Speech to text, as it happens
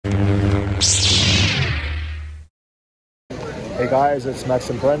Hey guys, it's Max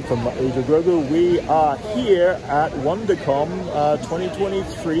and Brent from Age of Grogu. We are here at Wondercon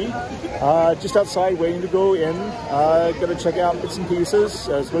 2023, just outside waiting to go in. Gonna check out bits and pieces.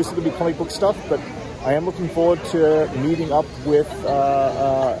 It's mostly gonna be comic book stuff, but I am looking forward to meeting up with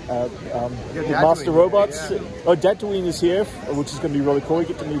Master Robots. Yeah. Oh, Tatooine is here, which is gonna be really cool. We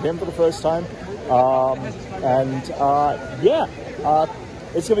get to meet him for the first time.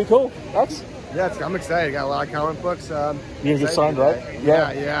 It's gonna be cool. Max? Yeah, I'm excited. Got a lot of comic books. You're gonna get signed, right?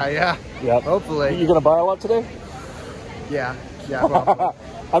 Yeah. Hopefully. You're gonna buy a lot today? Yeah. Probably.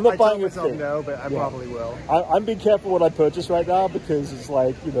 I'm not buying a thing. No, but I probably will. I'm being careful what I purchase right now because it's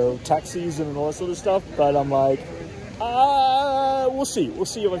like, you know, tax season and all that sort of stuff. But I'm like, we'll see. We'll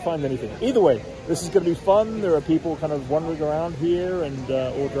see if I find anything. Either way, this is gonna be fun. There are people kind of wandering around here and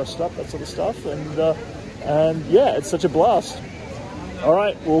all dressed up, that sort of stuff. And yeah, it's such a blast. All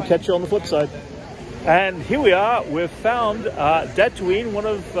right, we'll catch you on the flip side. And here we are. We've found Tatooine, one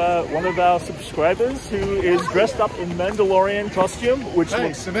of our subscribers, who is dressed up in Mandalorian costume, which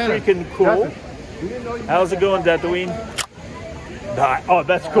looks freaking cool. How's it going, Tatooine? Oh,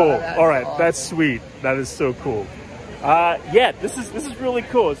 that's cool. All right, that's sweet. That is so cool. Yeah, this is really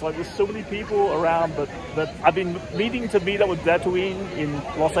cool. It's like there's so many people around, but I've been needing to meet up with Tatooine in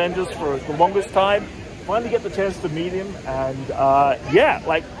Los Angeles for the longest time. Finally get the chance to meet him, and yeah,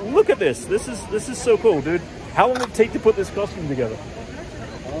 like, look at this. This is so cool, dude. How long did it take to put this costume together?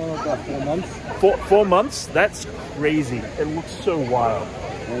 About 4 months. 4 months? That's crazy. It looks so wild.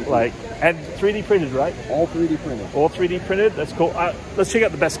 Like, and 3D printed, right? All 3D printed. All 3D printed. That's cool. Let's check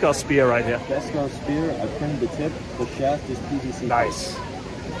out the Beskar spear right here. Beskar spear. I printed the tip. The shaft is PVC. Nice.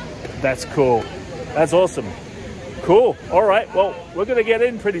 That's cool. That's awesome. Cool. All right. Well, we're going to get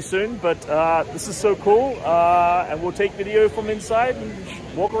in pretty soon, but this is so cool. And we'll take video from inside and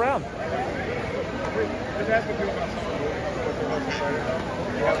walk around.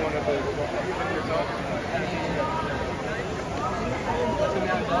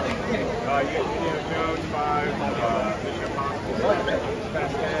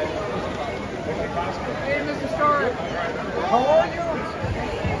 Hey, Mr. Stark. How are you?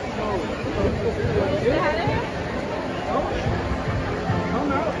 Oh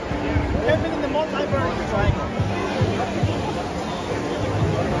no. They've been in the multiverse cycle.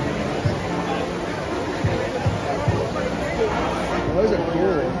 Those are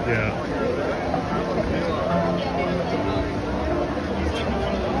cool. Yeah.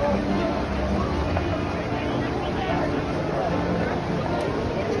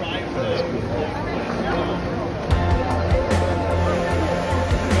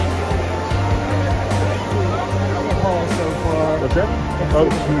 What's that? Oh,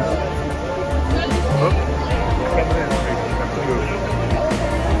 jeez. Oh.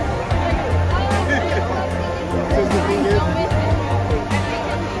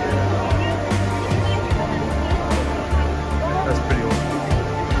 That's pretty awesome.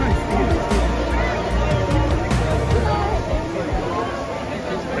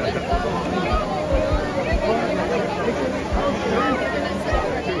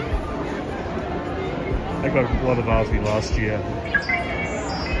 I got a lot of Ozzy last year.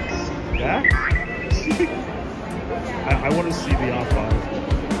 Yeah? I want to see the R5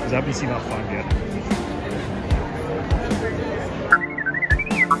 because I haven't seen R5 yet. Do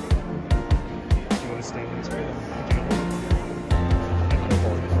you want to stay on the screen?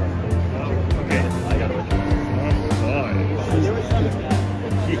 Okay. I got it.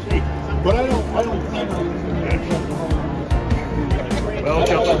 But I don't. Well,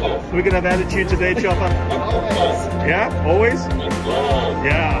 Chopper, we're gonna have attitude today, Chopper. Yeah, always.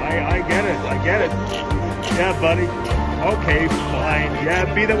 Yeah, I get it. I get it. Yeah, buddy. Okay, fine.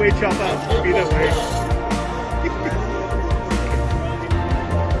 Yeah, be that way, Chopper. Be that way.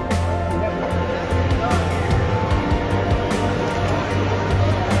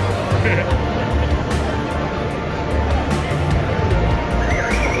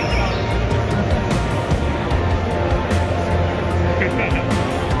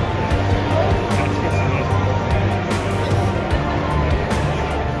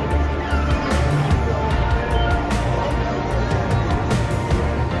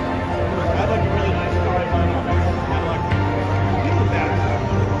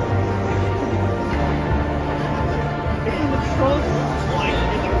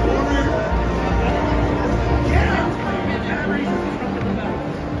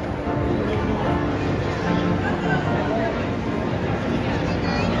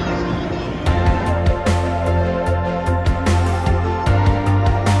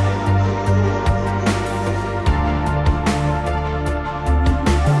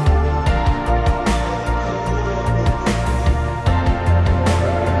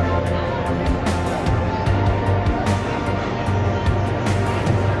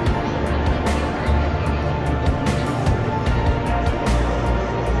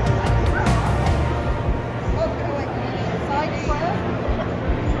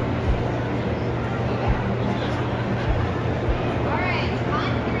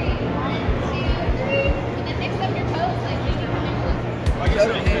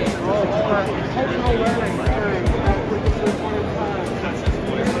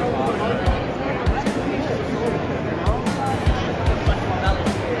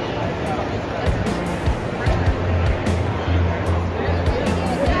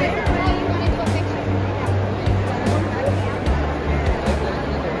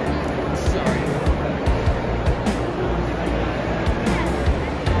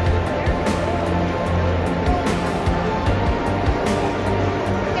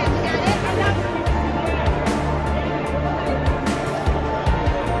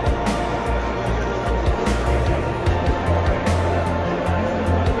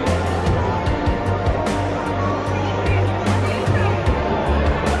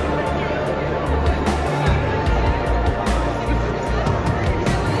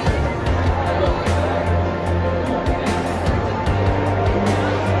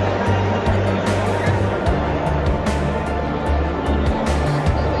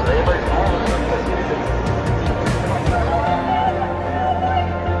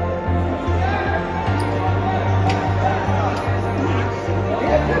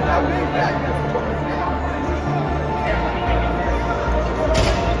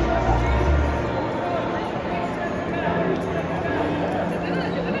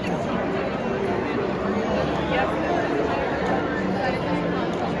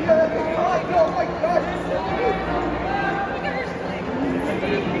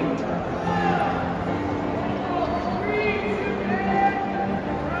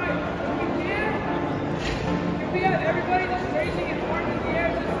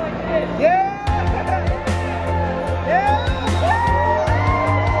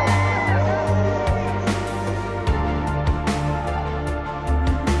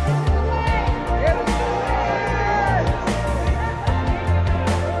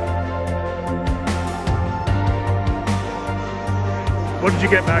 What did you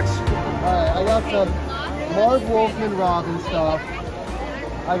get, Max? Alright, I got some Marv Wolfman Robin stuff.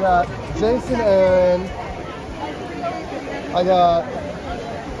 I got Jason Aaron. I got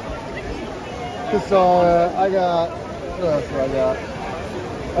Cassara. I got, what else do I got?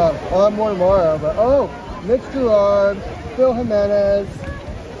 I'll have more tomorrow, but Mitch Gerard, Phil Jimenez.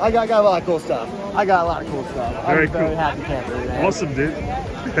 I got a lot of cool stuff. I got a lot of cool stuff. Very I'm cool. very happy camper today. Awesome, dude.